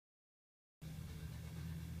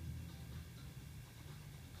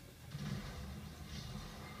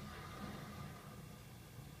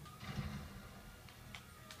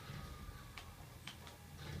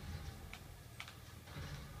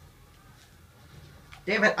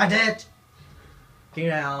Damn it, I did.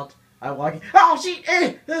 Get out. I walk. Oh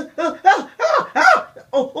shit!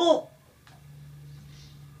 Oh.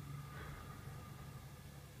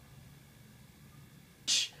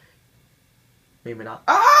 Maybe not.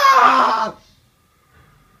 Ah!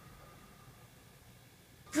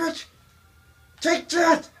 Bitch! Take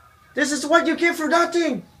that! This is what you get for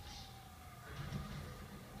nothing!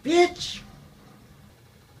 Bitch!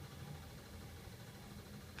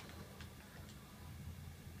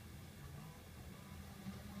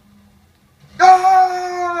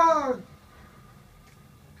 Ah!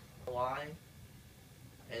 Why?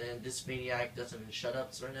 And then this maniac doesn't shut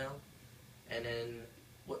up right now. And then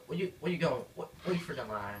where you going? What you freaking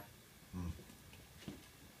lie?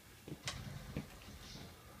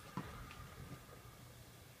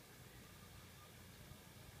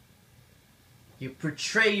 You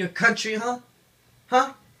betray your country, huh?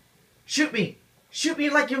 Huh? Shoot me! Shoot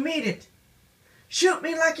me like you mean it! Shoot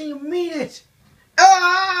me like you mean it!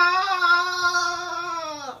 Ah!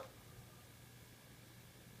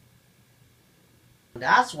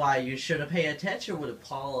 That's why you should have paid attention with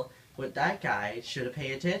Paul, with that guy. Should have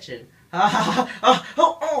paid attention.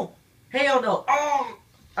 Oh! Hell no! Oh!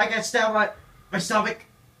 I got stabbed by my stomach,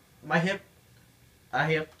 my hip,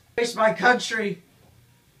 Disgrace my country.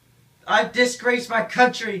 I disgrace my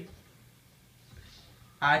country.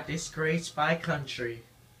 I disgrace my country.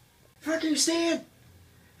 Fucking stand!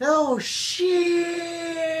 Oh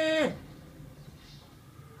shit!